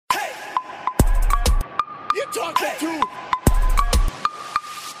talking to?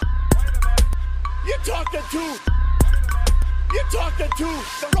 You're talking to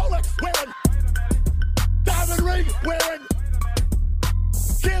the Rolex wearing, diamond ring wearing,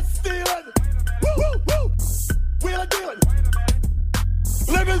 kid stealing, woo woo woo, wheeling dealing,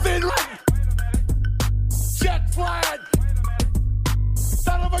 limousine riding, jet flying,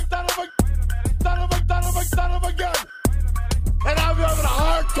 son of a gun, and I'm having a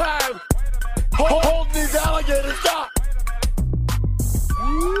hard time holding these alligators down.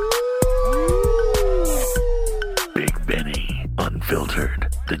 Big Benny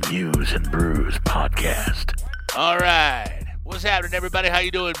Unfiltered, the News and Brews podcast. All right. What's happening, everybody? How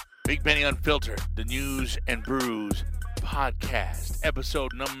you doing? Big Benny Unfiltered, the News and Brews podcast,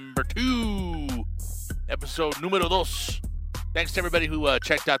 episode number 2. Episode numero 2. Thanks to everybody who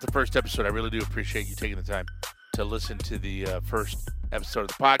checked out the first episode. I really do appreciate you taking the time to listen to the first episode of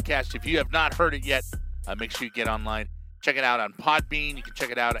the podcast. If you have not heard it yet, make sure you get online. Check it out on Podbean. You can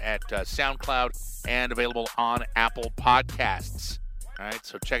check it out at SoundCloud and available on Apple Podcasts. All right,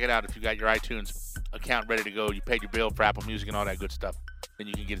 so check it out. If you got your iTunes account ready to go, you paid your bill for Apple Music and all that good stuff, then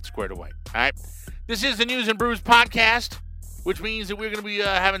you can get it squared away. All right, this is the News and Brews podcast, which means that we're going to be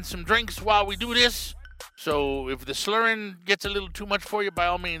having some drinks while we do this. So if the slurring gets a little too much for you, by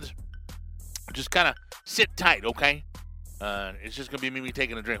all means, just kind of sit tight, okay? It's just going to be me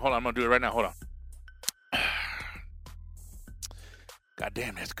taking a drink. Hold on, I'm going to do it right now. Hold on. God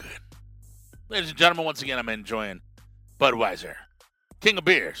damn, that's good. Ladies and gentlemen, once again, I'm enjoying Budweiser, King of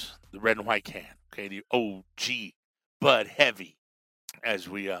Beers, the red and white can, okay, the OG Bud Heavy, as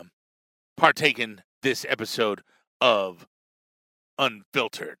we partake in this episode of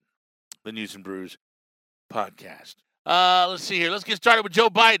Unfiltered, the News and Brews podcast. Let's see here. Let's get started with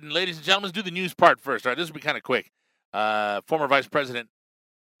Joe Biden. Ladies and gentlemen, let's do the news part first. All right, this will be kind of quick. Former Vice President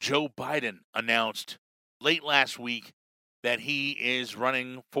Joe Biden announced late last week that he is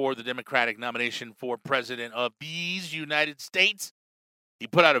running for the Democratic nomination for president of these United States. He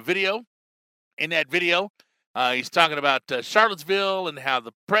put out a video. In that video, he's talking about Charlottesville and how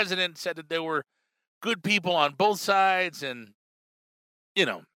the president said that there were good people on both sides and, you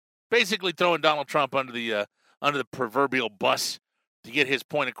know, basically throwing Donald Trump under the proverbial bus to get his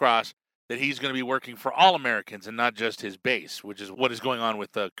point across that he's going to be working for all Americans and not just his base, which is what is going on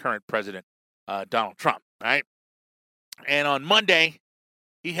with current President Donald Trump, right? And on Monday,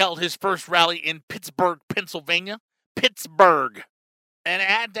 he held his first rally in Pittsburgh, Pennsylvania. Pittsburgh. And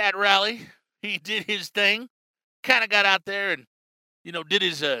at that rally, he did his thing, kind of got out there and, you know, did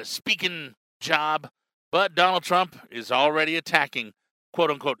his speaking job. But Donald Trump is already attacking,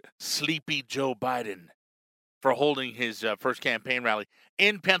 quote-unquote, Sleepy Joe Biden for holding his first campaign rally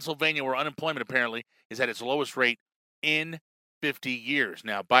in Pennsylvania, where unemployment apparently is at its lowest rate in 50 years.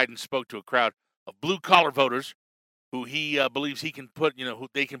 Now, Biden spoke to a crowd of blue-collar voters who he believes he can put, you know, who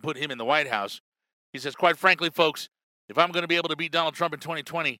they can put him in the White House. He says, quite frankly, folks, if I'm going to be able to beat Donald Trump in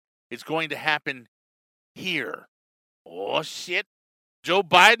 2020, it's going to happen here. Oh, shit. Joe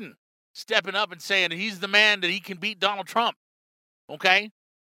Biden stepping up and saying he's the man that he can beat Donald Trump. Okay?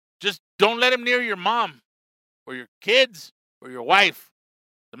 Just don't let him near your mom or your kids or your wife.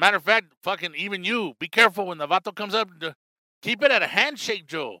 As a matter of fact, fucking even you, be careful when the vato comes up. Keep it at a handshake,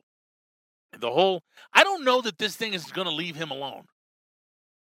 Joe. I don't know that this thing is going to leave him alone.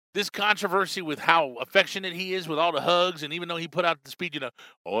 This controversy with how affectionate he is with all the hugs, and even though he put out the speech, you know,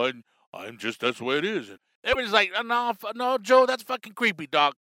 oh, I'm just, that's the way it is. And everybody's like, no, Joe, that's fucking creepy,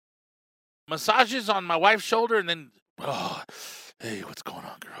 dog. Massages on my wife's shoulder, and then, oh, hey, what's going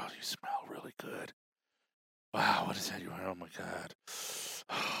on, girl? You smell really good. Wow, what is that you are? Oh, my God.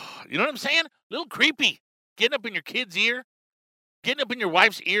 You know what I'm saying? A little creepy. Getting up in your kid's ear. Getting up in your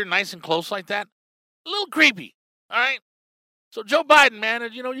wife's ear nice and close like that. A little creepy. All right? So, Joe Biden, man,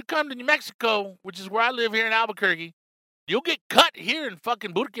 you know, you come to New Mexico, which is where I live here in Albuquerque, you'll get cut here in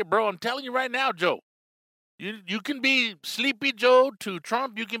fucking Burke, bro. I'm telling you right now, Joe. You can be Sleepy Joe to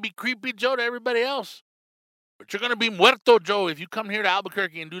Trump. You can be Creepy Joe to everybody else. But you're going to be Muerto Joe if you come here to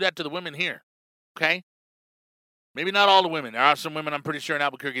Albuquerque and do that to the women here. Okay? Maybe not all the women. There are some women, I'm pretty sure, in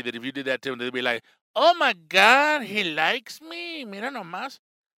Albuquerque that if you did that to them, they'd be like, oh, my God, he likes me. Mira nomás.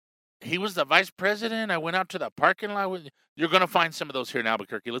 He was the vice president. I went out to the parking lot with you. You're going to find some of those here in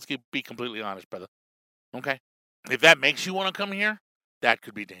Albuquerque. Let's be completely honest, brother. Okay? If that makes you want to come here, that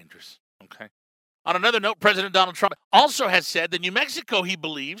could be dangerous. Okay? On another note, President Donald Trump also has said that New Mexico, he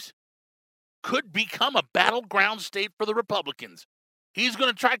believes, could become a battleground state for the Republicans. He's going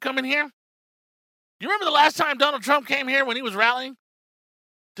to try coming here. You remember the last time Donald Trump came here when he was rallying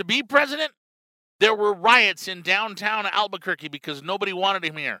to be president? There were riots in downtown Albuquerque because nobody wanted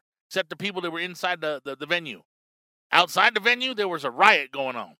him here. except the people that were inside the venue. Outside the venue, there was a riot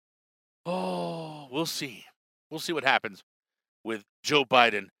going on. Oh, we'll see. We'll see what happens with Joe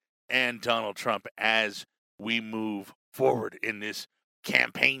Biden and Donald Trump as we move forward in this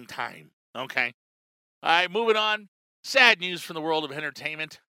campaign time. Okay. All right, moving on. Sad news from the world of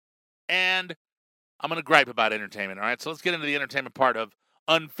entertainment. And I'm going to gripe about entertainment. All right, so let's get into the entertainment part of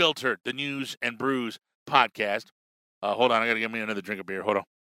Unfiltered, the News and Brews podcast. Hold on, I got to get me another drink of beer. Hold on.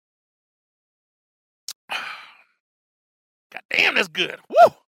 God damn, that's good.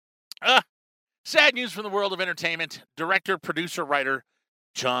 Woo! Sad news from the world of entertainment. Director, producer, writer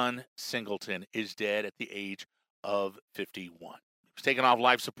John Singleton is dead at the age of 51. He was taken off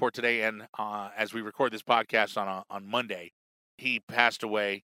life support today, and as we record this podcast on Monday, he passed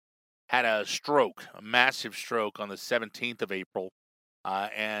away, had a stroke, a massive stroke on the 17th of April,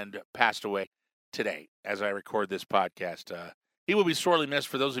 and passed away today as I record this podcast. He will be sorely missed.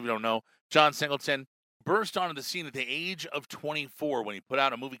 For those of you who don't know, John Singleton burst onto the scene at the age of 24 when he put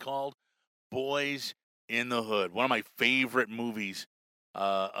out a movie called Boys in the Hood, one of my favorite movies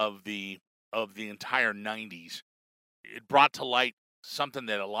of the entire 90s. It brought to light something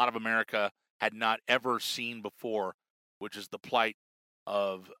that a lot of America had not ever seen before, which is the plight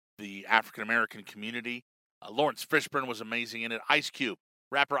of the African-American community. Lawrence Fishburne was amazing in it. Ice Cube,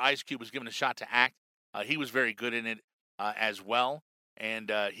 rapper Ice Cube, was given a shot to act. He was very good in it as well.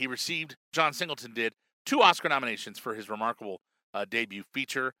 And he received, John Singleton did, 2 Oscar nominations for his remarkable debut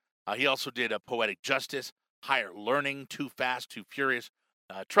feature. He also did Poetic Justice, Higher Learning, Too Fast, Too Furious.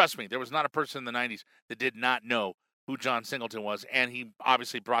 Trust me, there was not a person in the 90s that did not know who John Singleton was, and he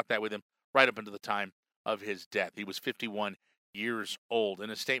obviously brought that with him right up into the time of his death. He was 51 years old. In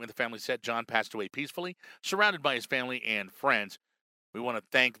a statement, the family said John passed away peacefully, surrounded by his family and friends. We want to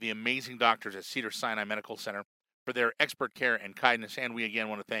thank the amazing doctors at Cedars-Sinai Medical Center for their expert care and kindness, and we again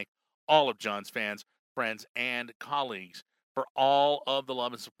want to thank all of John's fans, friends, and colleagues for all of the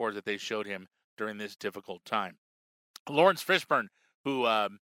love and support that they showed him during this difficult time. Lawrence Fishburne, who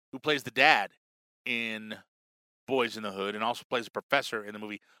plays the dad in Boys in the Hood and also plays a professor in the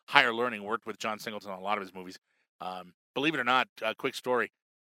movie Higher Learning, worked with John Singleton on a lot of his movies. Believe it or not, a quick story.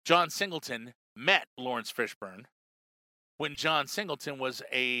 John Singleton met Lawrence Fishburne when John Singleton was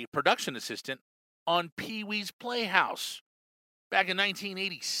a production assistant on Pee-wee's Playhouse back in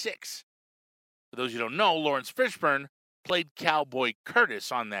 1986. For those who don't know, Lawrence Fishburne played Cowboy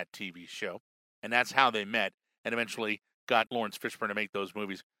Curtis on that TV show, and that's how they met and eventually got Lawrence Fishburne to make those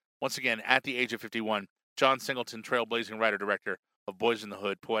movies. Once again, at the age of 51, John Singleton, trailblazing writer-director of Boys in the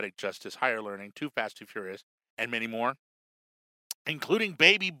Hood, Poetic Justice, Higher Learning, Too Fast, Too Furious, and many more, including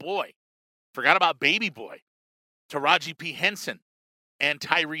Baby Boy. Forgot about Baby Boy. Taraji P. Henson and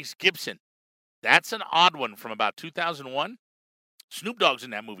Tyrese Gibson. That's an odd one from about 2001. Snoop Dogg's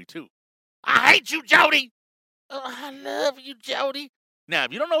in that movie, too. I hate you, Jody. Oh, I love you, Jody. Now,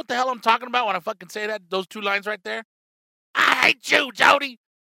 if you don't know what the hell I'm talking about when I fucking say that, those 2 lines right there, I hate you, Jody.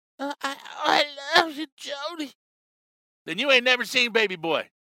 I love you, Jody. Then you ain't never seen Baby Boy.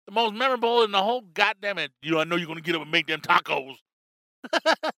 The most memorable in the whole goddamn it. I know you're going to get up and make them tacos.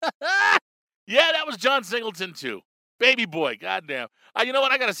 Yeah, that was John Singleton, too. Baby Boy, goddamn. You know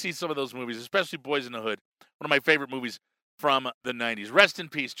what? I got to see some of those movies, especially Boys in the Hood. One of my favorite movies from the 90s. Rest in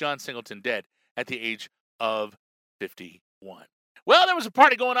peace, John Singleton, dead at the age of 51. Well, there was a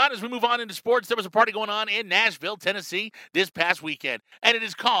party going on as we move on into sports. There was a party going on in Nashville, Tennessee this past weekend, and it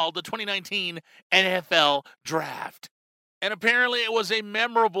is called the 2019 NFL Draft. And apparently it was a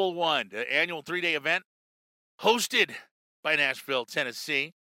memorable one, the annual 3-day event hosted by Nashville,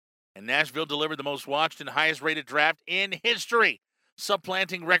 Tennessee. And Nashville delivered the most watched and highest rated draft in history,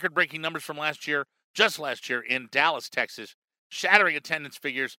 supplanting record-breaking numbers from just last year in Dallas, Texas, shattering attendance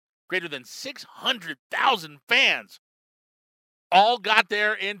figures. Greater than 600,000 fans all got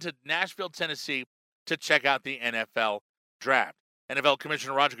there into Nashville, Tennessee to check out the NFL Draft. NFL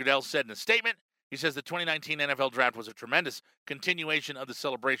Commissioner Roger Goodell said in a statement, he says the 2019 NFL Draft was a tremendous continuation of the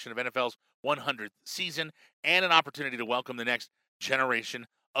celebration of NFL's 100th season and an opportunity to welcome the next generation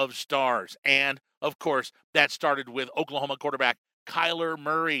of stars. And, of course, that started with Oklahoma quarterback Kyler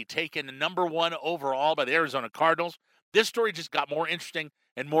Murray, taken number 1 overall by the Arizona Cardinals. This story just got more interesting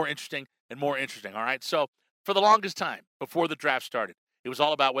and more interesting and more interesting, all right? So, for the longest time, before the draft started, it was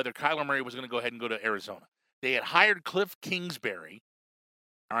all about whether Kyler Murray was going to go ahead and go to Arizona. They had hired Cliff Kingsbury,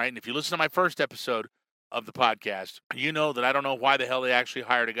 all right? And if you listen to my first episode of the podcast, you know that I don't know why the hell they actually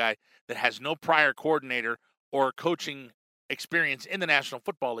hired a guy that has no prior coordinator or coaching experience in the National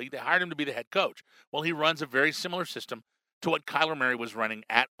Football League. They hired him to be the head coach. Well, he runs a very similar system to what Kyler Murray was running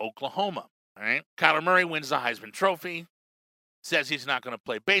at Oklahoma, all right? Kyler Murray wins the Heisman Trophy. says he's not going to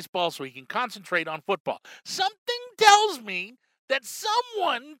play baseball so he can concentrate on football. Something tells me that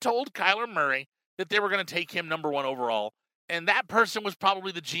someone told Kyler Murray that they were going to take him number 1 overall, and that person was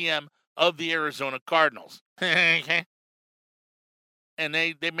probably the GM of the Arizona Cardinals. Okay? And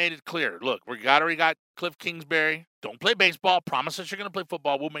they made it clear. Look, we already got Cliff Kingsbury. Don't play baseball. Promise us you're going to play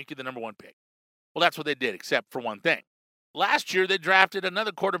football. We'll make you the number 1 pick. Well, that's what they did, except for one thing. Last year, they drafted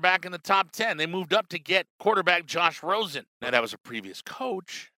another quarterback in the top 10. They moved up to get quarterback Josh Rosen. Now, that was a previous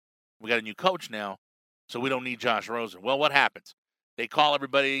coach. We got a new coach now, so we don't need Josh Rosen. Well, what happens? They call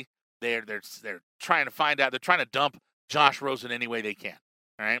everybody. They're trying to find out. They're trying to dump Josh Rosen any way they can.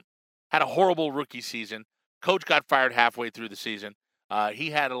 All right? Had a horrible rookie season. Coach got fired halfway through the season.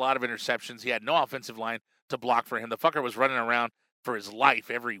 He had a lot of interceptions. He had no offensive line to block for him. The fucker was running around for his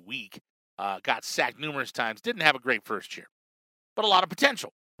life every week. Got sacked numerous times. Didn't have a great first year, but a lot of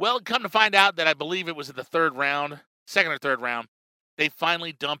potential. Well, come to find out that I believe it was in the second or third round, they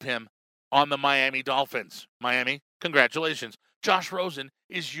finally dump him on the Miami Dolphins. Miami, congratulations. Josh Rosen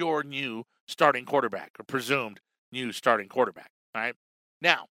is your new starting quarterback, or presumed new starting quarterback. All right?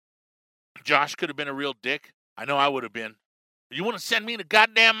 Now, Josh could have been a real dick. I know I would have been. You want to send me to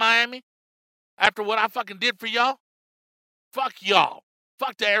goddamn Miami after what I fucking did for y'all? Fuck y'all.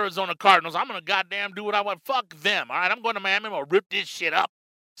 Fuck the Arizona Cardinals. I'm going to goddamn do what I want. Fuck them. All right, I'm going to Miami. I'm going to rip this shit up.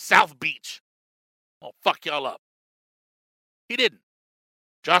 South Beach. I'll fuck y'all up. He didn't.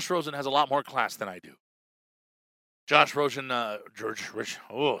 Josh Rosen has a lot more class than I do. Josh Rosen, George Rich.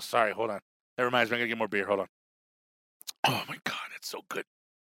 Oh, sorry. Hold on. That reminds me. I got to get more beer. Hold on. Oh, my God. It's so good.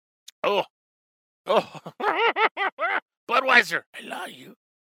 Oh. Budweiser. I love you.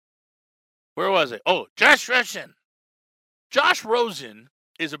 Where was it? Oh, Josh Rosen. Josh Rosen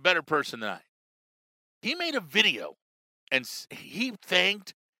is a better person than I. He made a video, and he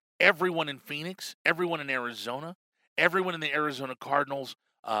thanked everyone in Phoenix, everyone in Arizona, everyone in the Arizona Cardinals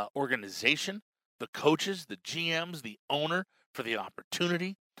organization, the coaches, the GMs, the owner for the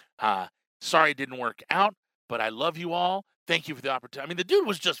opportunity. Sorry it didn't work out, but I love you all. Thank you for the opportunity. I mean, the dude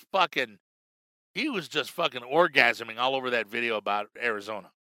was just fucking orgasming all over that video about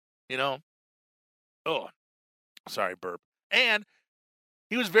Arizona. You know? Oh, sorry, burp. And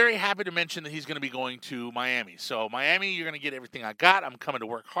he was very happy to mention that he's going to be going to Miami. So, Miami, you're going to get everything I got. I'm coming to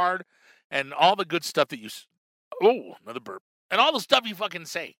work hard. And all the good stuff that you... Oh, another burp. And all the stuff you fucking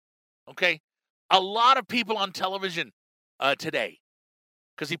say. Okay? A lot of people on television today,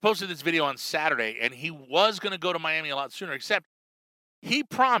 because he posted this video on Saturday, and he was going to go to Miami a lot sooner, except he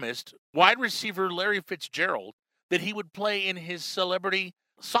promised wide receiver Larry Fitzgerald that he would play in his celebrity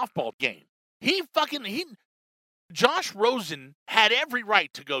softball game. Josh Rosen had every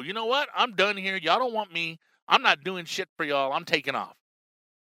right to go, you know what? I'm done here. Y'all don't want me. I'm not doing shit for y'all. I'm taking off.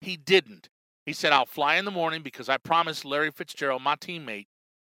 He didn't. He said, I'll fly in the morning because I promised Larry Fitzgerald, my teammate,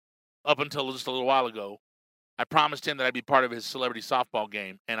 up until just a little while ago, I promised him that I'd be part of his celebrity softball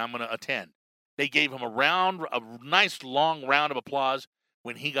game, and I'm going to attend. They gave him a nice long round of applause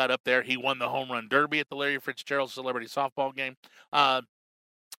when he got up there. He won the home run derby at the Larry Fitzgerald celebrity softball game.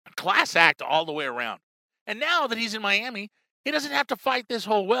 Class act all the way around. And now that he's in Miami, he doesn't have to fight this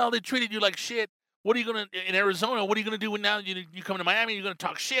whole, well, they treated you like shit. What are you going to, in Arizona, what are you going to do when now you come to Miami, you're going to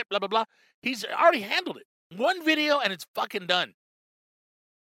talk shit, blah, blah, blah. He's already handled it. One video and it's fucking done.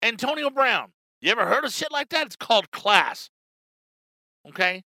 Antonio Brown. You ever heard of shit like that? It's called class.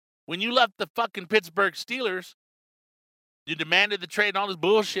 Okay? When you left the fucking Pittsburgh Steelers, you demanded the trade and all this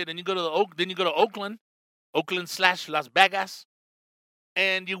bullshit, and you go to Oakland / Las Vegas.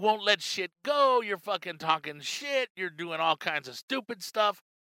 And you won't let shit go. You're fucking talking shit. You're doing all kinds of stupid stuff.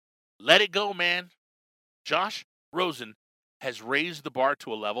 Let it go, man. Josh Rosen has raised the bar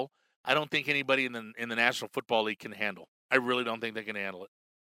to a level I don't think anybody in the National Football League can handle. I really don't think they can handle it.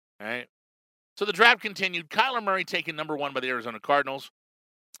 All right? So the draft continued. Kyler Murray taken number 1 by the Arizona Cardinals.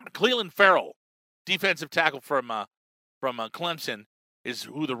 Clelin Ferrell, defensive tackle from Clemson, is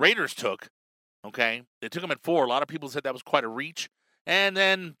who the Raiders took. Okay? They took him at 4. A lot of people said that was quite a reach. And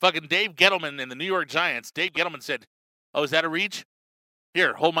then fucking Dave Gettleman and the New York Giants, Dave Gettleman said, oh, is that a reach?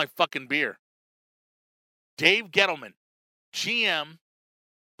 Here, hold my fucking beer. Dave Gettleman, GM,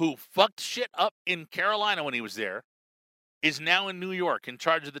 who fucked shit up in Carolina when he was there, is now in New York in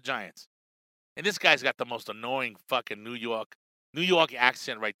charge of the Giants. And this guy's got the most annoying fucking New York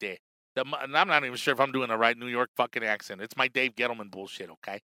accent right there. And I'm not even sure if I'm doing the right New York fucking accent. It's my Dave Gettleman bullshit,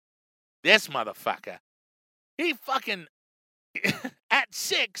 okay? This motherfucker, he fucking... at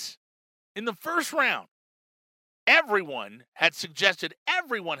 6 in the first round, everyone had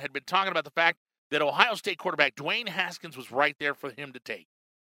been talking about the fact that Ohio State quarterback Dwayne Haskins was right there for him to take.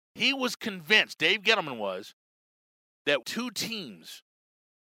 He was convinced, Dave Gettleman was, that two teams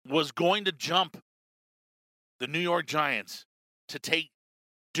was going to jump the New York Giants to take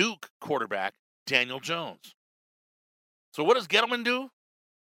Duke quarterback Daniel Jones. So what does Gettleman do?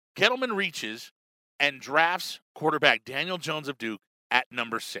 Gettleman reaches and drafts quarterback Daniel Jones of Duke at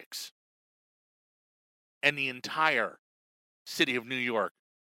number 6. And the entire city of New York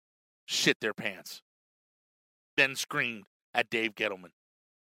shit their pants. Then screamed at Dave Gettleman.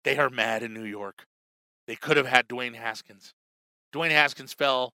 They are mad in New York. They could have had Dwayne Haskins. Dwayne Haskins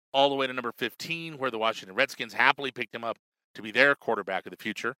fell all the way to number 15, where the Washington Redskins happily picked him up to be their quarterback of the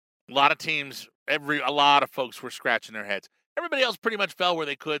future. A lot of teams, a lot of folks were scratching their heads. Everybody else pretty much fell where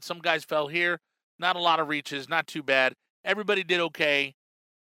they could. Some guys fell here. Not a lot of reaches. Not too bad. Everybody did okay.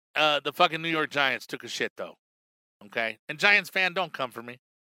 The fucking New York Giants took a shit, though. Okay? And Giants fan, don't come for me.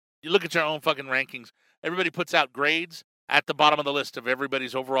 You look at your own fucking rankings. Everybody puts out grades at the bottom of the list of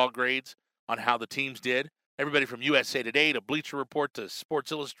everybody's overall grades on how the teams did. Everybody from USA Today to Bleacher Report to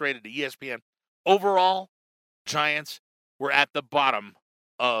Sports Illustrated to ESPN. Overall, Giants were at the bottom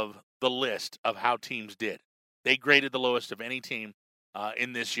of the list of how teams did. They graded the lowest of any team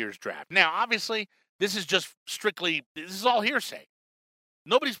in this year's draft. Now, obviously, this is all hearsay.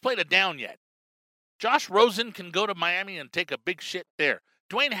 Nobody's played a down yet. Josh Rosen can go to Miami and take a big shit there.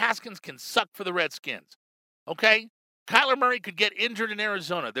 Dwayne Haskins can suck for the Redskins. Okay? Kyler Murray could get injured in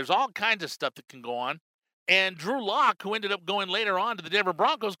Arizona. There's all kinds of stuff that can go on. And Drew Lock, who ended up going later on to the Denver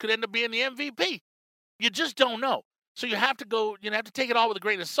Broncos, could end up being the MVP. You just don't know. So you have to take it all with a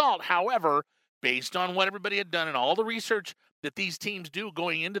grain of salt. However, based on what everybody had done and all the research that these teams do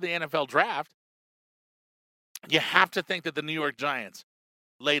going into the NFL draft, you have to think that the New York Giants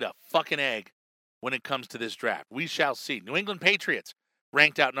laid a fucking egg when it comes to this draft. We shall see. New England Patriots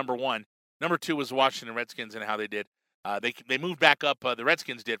ranked out number 1. Number 2 was the Washington Redskins and how they did. They moved back up. The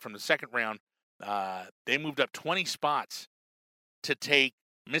Redskins did from the second round. They moved up 20 spots to take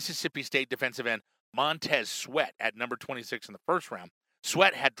Mississippi State defensive end Montez Sweat at number 26 in the first round.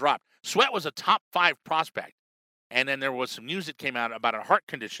 Sweat had dropped. Sweat was a top 5 prospect. And then there was some news that came out about a heart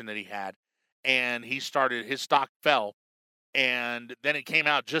condition that he had. And his stock fell. And then it came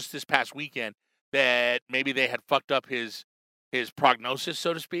out just this past weekend that maybe they had fucked up his prognosis,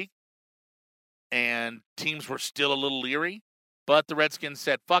 so to speak. And teams were still a little leery. But the Redskins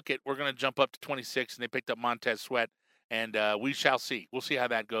said, fuck it, we're going to jump up to 26. And they picked up Montez Sweat. And we shall see. We'll see how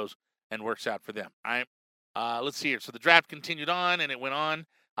that goes and works out for them. All right. Let's see here. So the draft continued on, and it went on.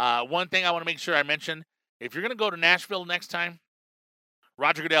 One thing I want to make sure I mention, if you're going to go to Nashville next time,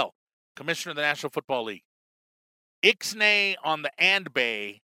 Roger Goodell, Commissioner of the National Football League, Ixnay on the and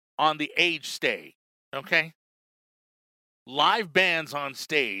bay on the age stay, okay? Live bands on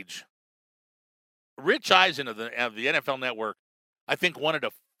stage. Rich Eisen of the NFL Network, I think, wanted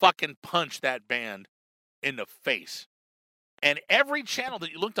to fucking punch that band in the face. And every channel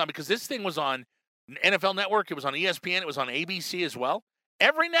that you looked on, because this thing was on NFL Network, it was on ESPN, it was on ABC as well.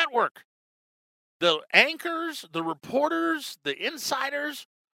 Every network, the anchors, the reporters, the insiders,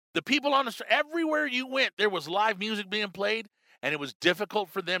 the people on the street, everywhere you went, there was live music being played, and it was difficult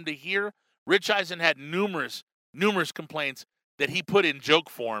for them to hear. Rich Eisen had numerous complaints that he put in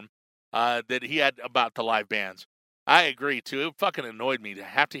joke form that he had about the live bands. I agree, too. It fucking annoyed me to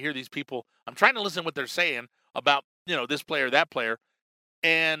have to hear these people. I'm trying to listen to what they're saying about, this player, that player,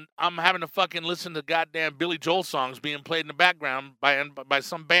 and I'm having to fucking listen to goddamn Billy Joel songs being played in the background by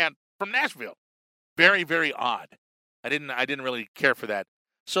some band from Nashville. Very, very odd. I didn't really care for that.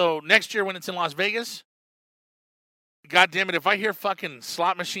 So next year when it's in Las Vegas, God damn it, if I hear fucking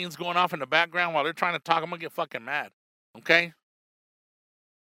slot machines going off in the background while they're trying to talk, I'm going to get fucking mad. Okay?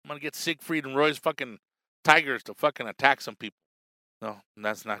 I'm going to get Siegfried and Roy's fucking Tigers to fucking attack some people. No,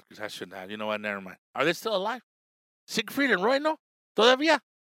 that shouldn't have. You know what? Never mind. Are they still alive? Siegfried and Roy, no? Todavía?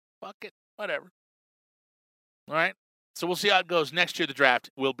 Fuck it. Whatever. All right? So we'll see how it goes. Next year, the draft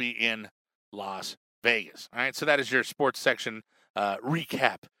will be in Las Vegas. All right? So that is your sports section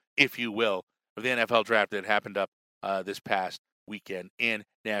recap, if you will, of the NFL draft that happened up this past weekend in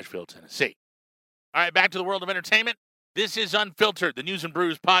Nashville, Tennessee. All right, back to the world of entertainment. This is Unfiltered, the News and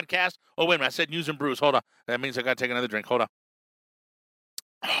Brews podcast. Oh, wait a minute. I said News and Brews. Hold on. That means I got to take another drink. Hold on.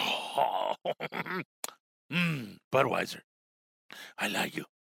 Budweiser. I like you.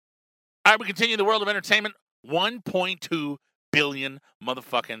 All right, we continue the world of entertainment. $1.2 billion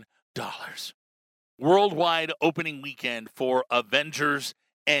motherfucking dollars. Worldwide opening weekend for Avengers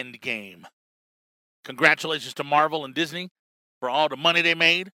Endgame. Congratulations to Marvel and Disney for all the money they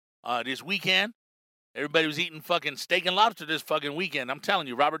made this weekend. Everybody was eating fucking steak and lobster this fucking weekend. I'm telling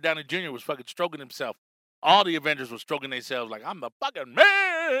you, Robert Downey Jr. was fucking stroking himself. All the Avengers were stroking themselves like, I'm the fucking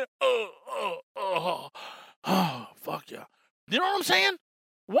man. Oh, fuck yeah. You know what I'm saying?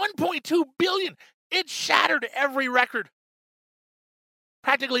 1.2 billion. It shattered every record.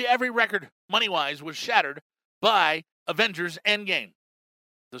 Practically every record, money-wise, was shattered by Avengers Endgame.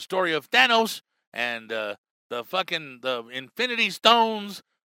 The story of Thanos and the Infinity Stones.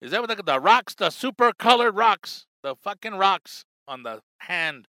 Is that what the rocks, the super colored rocks, the fucking rocks on the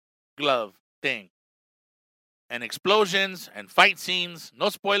hand glove thing. And explosions and fight scenes. No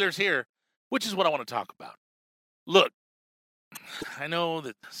spoilers here, which is what I want to talk about. Look, I know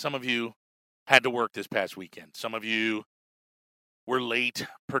that some of you had to work this past weekend. Some of you were late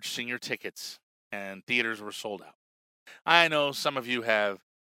purchasing your tickets and theaters were sold out. I know some of you have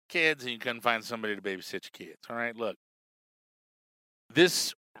kids and you couldn't find somebody to babysit your kids. All right, look.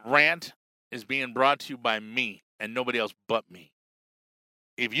 This rant is being brought to you by me and nobody else but me.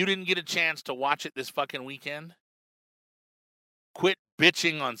 If you didn't get a chance to watch it this fucking weekend, quit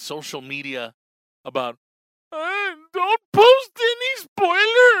bitching on social media about, don't post any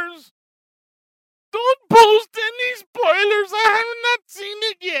spoilers. Don't post any spoilers. I have not seen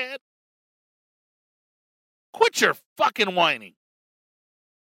it yet. Quit your fucking whining.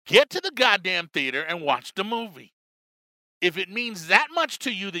 Get to the goddamn theater and watch the movie. If it means that much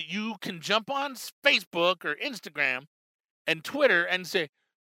to you that you can jump on Facebook or Instagram and Twitter and say,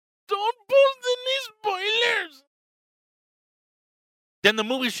 don't post any spoilers, then the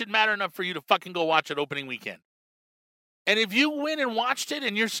movie should matter enough for you to fucking go watch it opening weekend. And if you went and watched it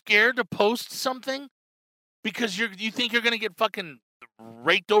and you're scared to post something because you think you're going to get fucking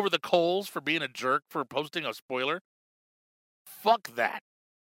raked over the coals for being a jerk for posting a spoiler, fuck that.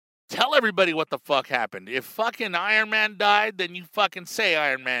 Tell everybody what the fuck happened. If fucking Iron Man died, then you fucking say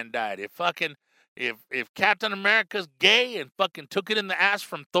Iron Man died. If Captain America's gay and fucking took it in the ass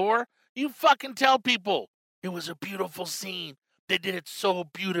from Thor, you fucking tell people it was a beautiful scene. They did it so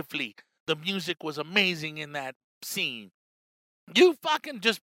beautifully. The music was amazing in that scene. You fucking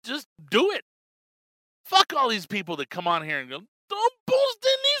just do it. Fuck all these people that come on here and go, don't post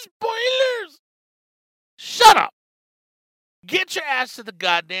any spoilers. Shut up. Get your ass to the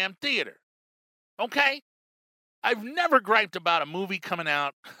goddamn theater. Okay? I've never griped about a movie coming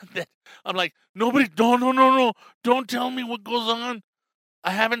out that I'm like, no. Don't tell me what goes on.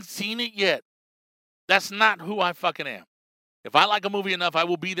 I haven't seen it yet. That's not who I fucking am. If I like a movie enough, I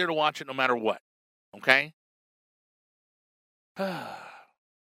will be there to watch it no matter what. Okay?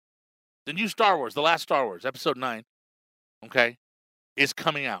 The new Star Wars, the last Star Wars, Episode 9, okay, is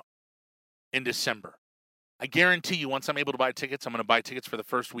coming out in December. I guarantee you, once I'm able to buy tickets, I'm going to buy tickets for the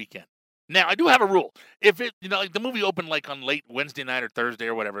first weekend. Now, I do have a rule. If it, like the movie opened like on late Wednesday night or Thursday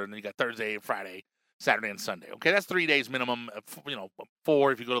or whatever, and then you got Thursday, Friday, Saturday, and Sunday. Okay, that's 3 days minimum.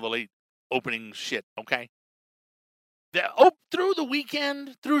 4 if you go to the late opening shit. Okay. Through the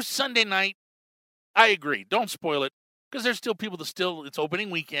weekend, through Sunday night, I agree. Don't spoil it because there's still people that it's opening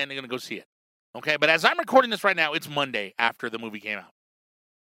weekend. They're going to go see it. Okay, but as I'm recording this right now, it's Monday after the movie came out.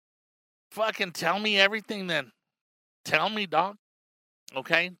 Fucking tell me everything then. Tell me, dog.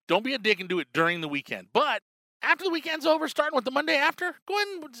 Okay? Don't be a dick and do it during the weekend. But after the weekend's over, starting with the Monday after, go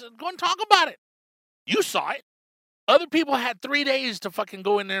and talk about it. You saw it. Other people had 3 days to fucking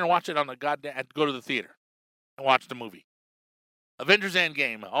go in there and watch it on the goddamn, go to the theater and watch the movie. Avengers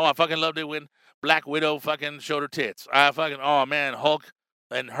Endgame. Oh, I fucking loved it when Black Widow fucking showed her tits. Oh man, Hulk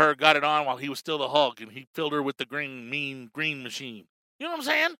and her got it on while he was still the Hulk and he filled her with the green machine. You know what I'm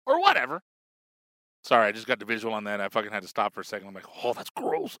saying? Or whatever. Sorry, I just got the visual on that. I fucking had to stop for a second. I'm like, oh, that's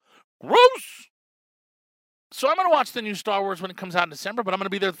gross. Gross! So I'm going to watch the new Star Wars when it comes out in December, but I'm going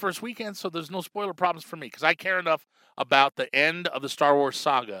to be there the first weekend, so there's no spoiler problems for me, because I care enough about the end of the Star Wars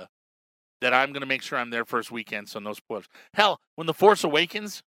saga that I'm going to make sure I'm there first weekend, so no spoilers. Hell, when The Force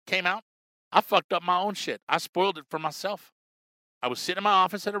Awakens came out, I fucked up my own shit. I spoiled it for myself. I was sitting in my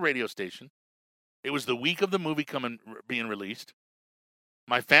office at a radio station. It was the week of the movie being released.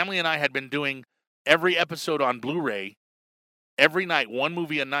 My family and I had been doing every episode on Blu-ray every night, one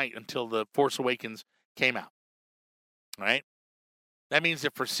movie a night until The Force Awakens came out. All right? That means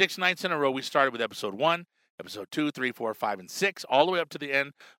that for 6 nights in a row, we started with episode 1, episode 2, 3, 4, 5, and 6, all the way up to the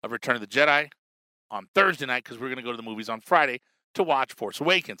end of Return of the Jedi on Thursday night, because we're going to go to the movies on Friday to watch Force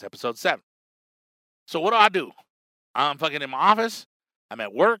Awakens, episode 7. So what do? I'm fucking in my office, I'm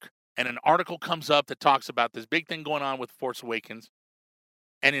at work, and an article comes up that talks about this big thing going on with Force Awakens,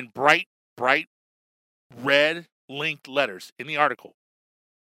 and in bright red linked letters in the article,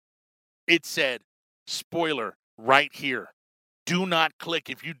 it said, spoiler right here. Do not click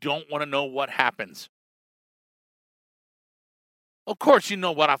if you don't want to know what happens. Of course you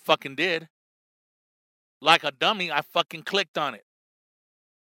know what I fucking did. Like a dummy, I fucking clicked on it.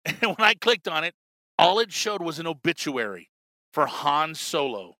 And when I clicked on it, all it showed was an obituary for Han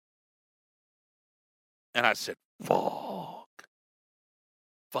Solo. And I said, fuck.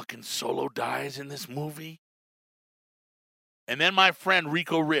 Fucking Solo dies in this movie? And then my friend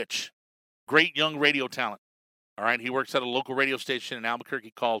Rico Rich, great young radio talent. All right, he works at a local radio station in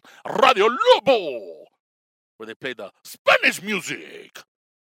Albuquerque called Radio Lobo, where they play the Spanish music.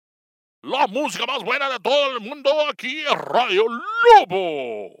 La música más buena de todo el mundo aquí en Radio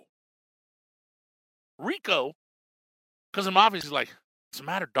Lobo. Rico, because I'm obviously like, what's the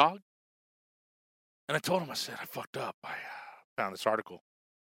matter, dog? And I told him, I said, I fucked up. I found this article,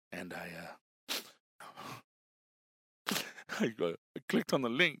 and I clicked on the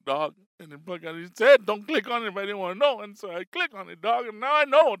link, dog, and then he said, don't click on it if I didn't want to know. And so I clicked on it, dog, and now I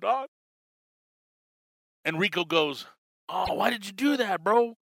know, dog. And Rico goes, oh, why did you do that,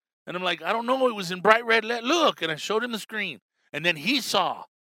 bro? And I'm like, I don't know. It was in bright red look. And I showed him the screen. And then he saw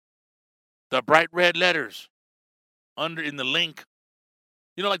the bright red letters under in the link.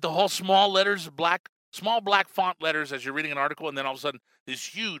 You know, like the whole small letters, small black font letters as you're reading an article. And then all of a sudden, this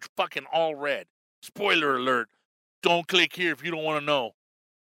huge fucking all red. Spoiler alert. Don't click here if you don't want to know.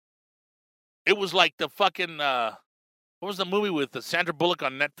 It was like the fucking, what was the movie with Sandra Bullock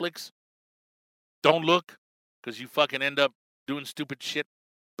on Netflix? Don't look, because you fucking end up doing stupid shit.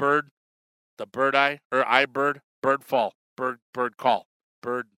 Bird, the bird eye, or eye bird, bird fall, bird call,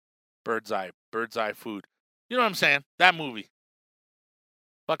 bird's eye food. You know what I'm saying? That movie.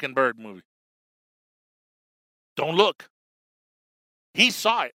 Fucking bird movie. Don't look. He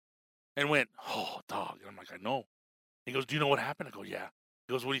saw it and went, oh, dog. And I'm like, I know. He goes, do you know what happened? I go, yeah.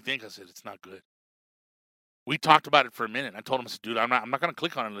 He goes, what do you think? I said, it's not good. We talked about it for a minute. I told him, I said, dude, I'm not going to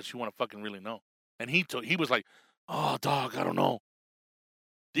click on it unless you want to fucking really know. And he was like, oh, dog, I don't know.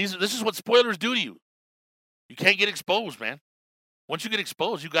 This is what spoilers do to you. You can't get exposed, man. Once you get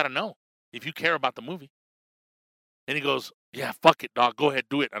exposed, you got to know if you care about the movie. And he goes, yeah, fuck it, dog. Go ahead,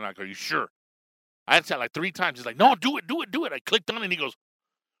 do it. And I go, are you sure? I had said like 3 times. He's like, no, do it. I clicked on it, and he goes,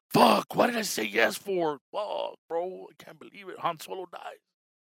 fuck, what did I say yes for? Fuck, bro, I can't believe it. Han Solo dies.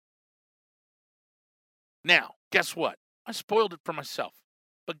 Now, guess what? I spoiled it for myself.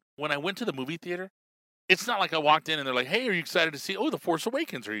 But when I went to the movie theater, it's not like I walked in and they're like, hey, are you excited to see it? Oh, The Force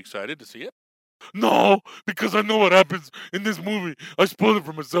Awakens. Are you excited to see it? No, because I know what happens in this movie. I spoiled it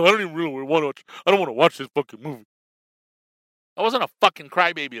for myself. I don't even really want to watch. I don't want to watch this fucking movie. I wasn't a fucking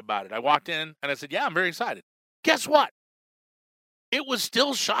crybaby about it. I walked in and I said, yeah, I'm very excited. Guess what? It was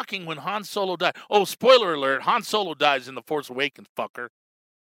still shocking when Han Solo died. Oh, spoiler alert, Han Solo dies in The Force Awakens, fucker.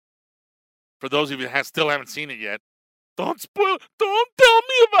 For those of you that still haven't seen it yet, don't tell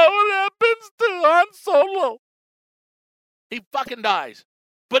me about what happens to Han Solo. He fucking dies.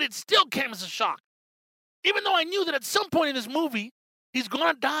 But it still came as a shock. Even though I knew that at some point in this movie, he's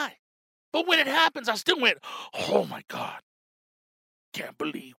going to die. But when it happens, I still went, oh my God. Can't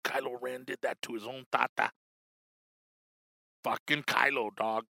believe Kylo Ren did that to his own tata. Fucking Kylo,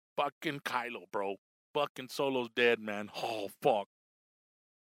 dog. Fucking Kylo, bro. Fucking Solo's dead, man. Oh, fuck.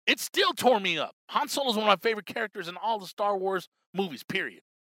 It still tore me up. Han Solo's one of my favorite characters in all the Star Wars movies, period.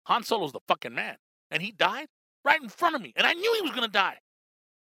 Han Solo's the fucking man. And he died right in front of me. And I knew he was going to die.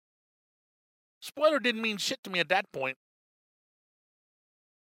 Spoiler didn't mean shit to me at that point.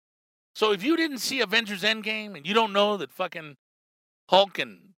 So if you didn't see Avengers Endgame and you don't know that fucking Hulk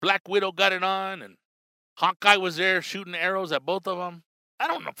and Black Widow got it on and Hawkeye was there shooting arrows at both of them, I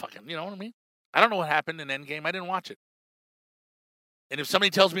don't know fucking, you know what I mean? I don't know what happened in Endgame. I didn't watch it. And if somebody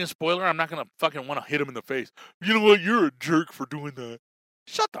tells me a spoiler, I'm not going to fucking want to hit him in the face. You know what? You're a jerk for doing that.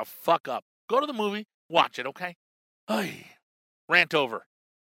 Shut the fuck up. Go to the movie. Watch it, okay? Ay. Rant over.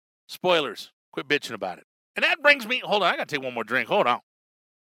 Spoilers. Quit bitching about it. And that brings me... Hold on. I got to take one more drink. Hold on.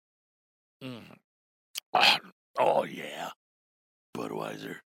 Oh, yeah.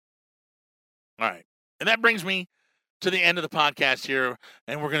 Budweiser. All right. And that brings me to the end of the podcast here.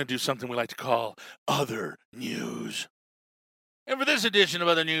 And we're going to do something we like to call Other News. And for this edition of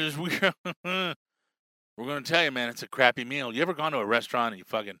Other News, we're going to tell you, man, it's a crappy meal. You ever gone to a restaurant and you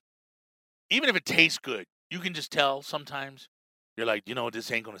fucking, even if it tastes good, you can just tell sometimes. You're like, you know,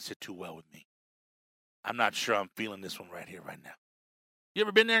 this ain't going to sit too well with me. I'm not sure I'm feeling this one right here, right now. You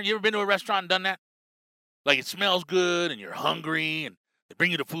ever been there? You ever been to a restaurant and done that? Like it smells good and you're hungry and they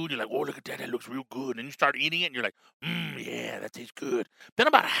bring you the food. You're like, oh, look at that. That looks real good. And you start eating it and you're like, yeah, that tastes good. Then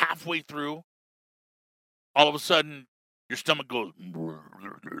about halfway through, all of a sudden, your stomach goes, and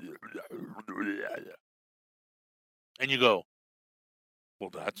you go, well,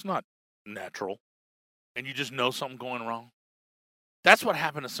 that's not natural. And you just know something going wrong. That's what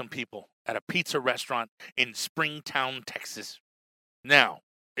happened to some people at a pizza restaurant in Springtown, Texas. Now,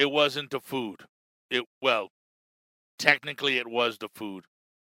 it wasn't the food. technically it was the food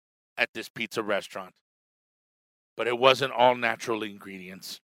at this pizza restaurant, but it wasn't all natural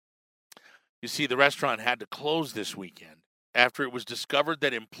ingredients. You see, the restaurant had to close this weekend after it was discovered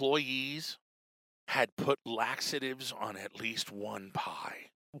that employees had put laxatives on at least one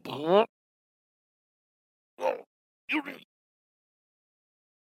pie.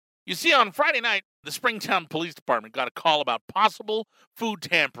 You see, on Friday night, the Springtown Police Department got a call about possible food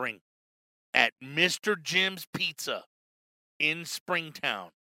tampering at Mr. Jim's Pizza in Springtown.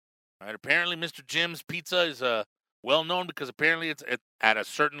 All right, apparently, Mr. Jim's Pizza is well known because apparently it's at a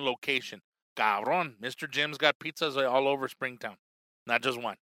certain location. Cabron, Mr. Jim's got pizzas all over Springtown, not just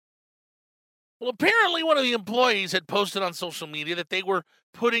one. Well, apparently one of the employees had posted on social media that they were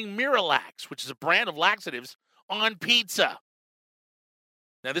putting Miralax, which is a brand of laxatives, on pizza.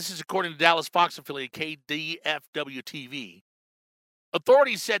 Now, this is according to Dallas Fox affiliate KDFW-TV.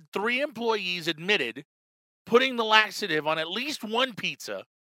 Authorities said 3 employees admitted putting the laxative on at least one pizza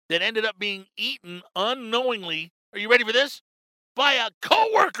that ended up being eaten unknowingly, are you ready for this? By a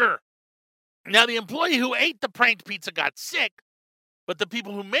coworker. Now, the employee who ate the pranked pizza got sick, but the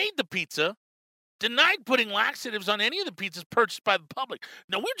people who made the pizza denied putting laxatives on any of the pizzas purchased by the public.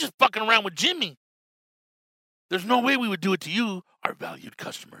 Now, we're just fucking around with Jimmy. There's no way we would do it to you, our valued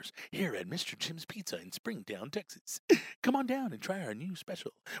customers, here at Mr. Jim's Pizza in Springtown, Texas. Come on down and try our new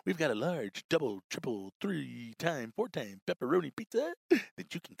special. We've got a large, double, triple, 3-time, 4-time pepperoni pizza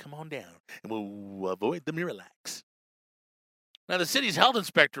that you can come on down and we'll avoid the Miralax. Now, the city's health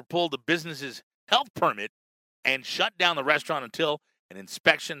inspector pulled the business's health permit and shut down the restaurant until an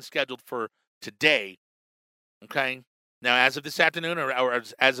inspection scheduled for today. Okay? Now, as of this afternoon, or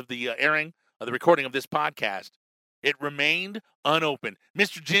as of the airing of the recording of this podcast, it remained unopened.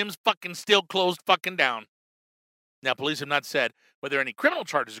 Mr. Jim's fucking still closed fucking down. Now, police have not said whether any criminal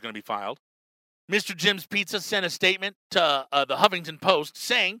charges are going to be filed. Mr. Jim's Pizza sent a statement to the Huffington Post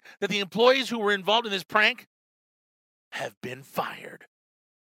saying that the employees who were involved in this prank have been fired.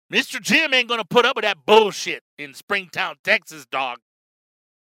 Mr. Jim ain't going to put up with that bullshit in Springtown, Texas, dog.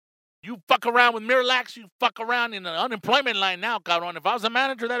 You fuck around with Miralax, you fuck around in the unemployment line now, cabrón. If I was a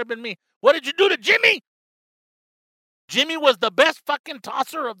manager, that'd have been me. What did you do to Jimmy? Jimmy was the best fucking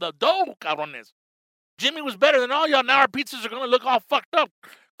tosser of the dough, cabrones. Jimmy was better than all y'all. Now our pizzas are going to look all fucked up,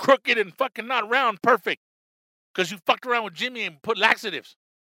 crooked and fucking not round, perfect. Because you fucked around with Jimmy and put laxatives.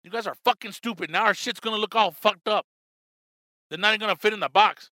 You guys are fucking stupid. Now our shit's going to look all fucked up. They're not even going to fit in the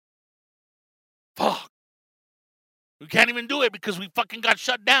box. Fuck. We can't even do it because we fucking got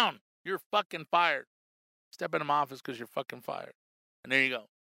shut down. You're fucking fired. Step in my office because you're fucking fired. And there you go.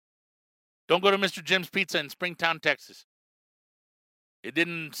 Don't go to Mr. Jim's Pizza in Springtown, Texas. It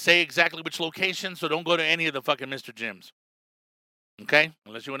didn't say exactly which location, so don't go to any of the fucking Mr. Jim's. Okay?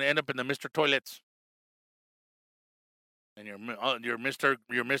 Unless you want to end up in the Mr. Toilets. And your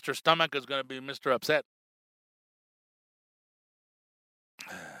Mr. Stomach is going to be Mr. Upset.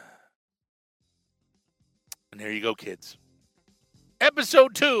 And there you go, kids.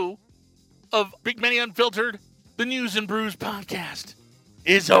 Episode 2 of Big Benny Unfiltered, the News and Brews podcast,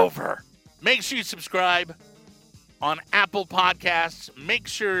 is over. Make sure you subscribe on Apple Podcasts. Make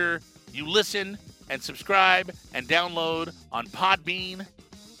sure you listen and subscribe and download on Podbean,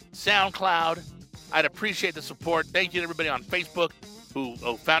 SoundCloud. I'd appreciate the support. Thank you to everybody on Facebook who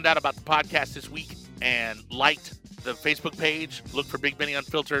found out about the podcast this week and liked the Facebook page. Look for Big Benny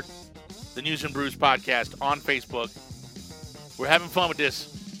Unfiltered, the News and Brews podcast on Facebook. We're having fun with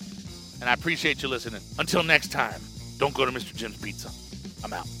this, and I appreciate you listening. Until next time, don't go to Mr. Jim's Pizza.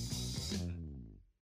 I'm out.